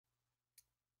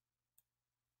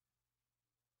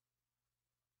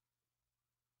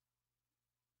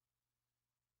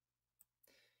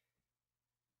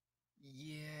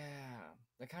Yeah,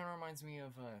 that kind of reminds me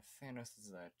of Thanos'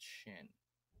 chin,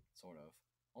 sort of.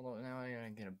 Although now I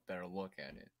gotta get a better look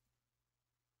at it.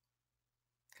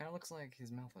 Kind of looks like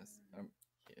his mouth is,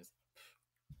 his,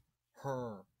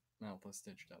 her mouth is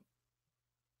stitched up.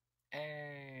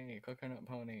 Hey, coconut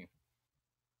pony.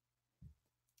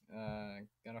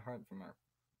 Got a heart from her.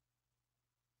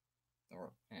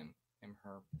 Or him,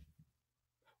 her.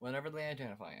 Whatever they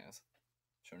identify as.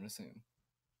 Shouldn't assume.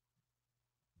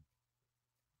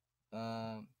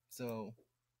 So,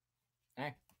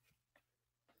 hey.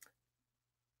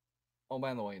 Oh,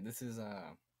 by the way, this is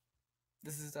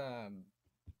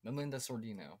Melinda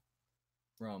Sordino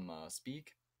from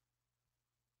Speak.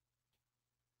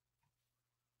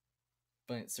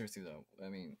 But seriously though, I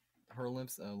mean, her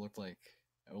lips look like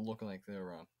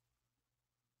they're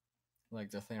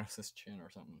like the Thanos' chin or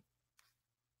something.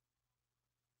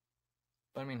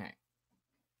 But I mean, hey,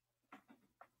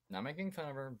 not making fun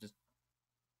of her. Just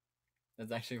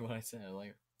that's actually what I said.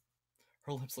 Like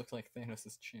her lips look like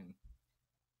Thanos' chin.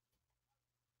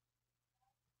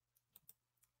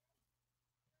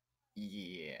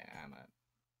 Yeah,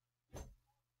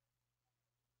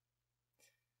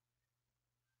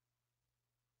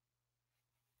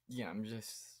 yeah. I'm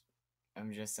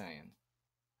just saying.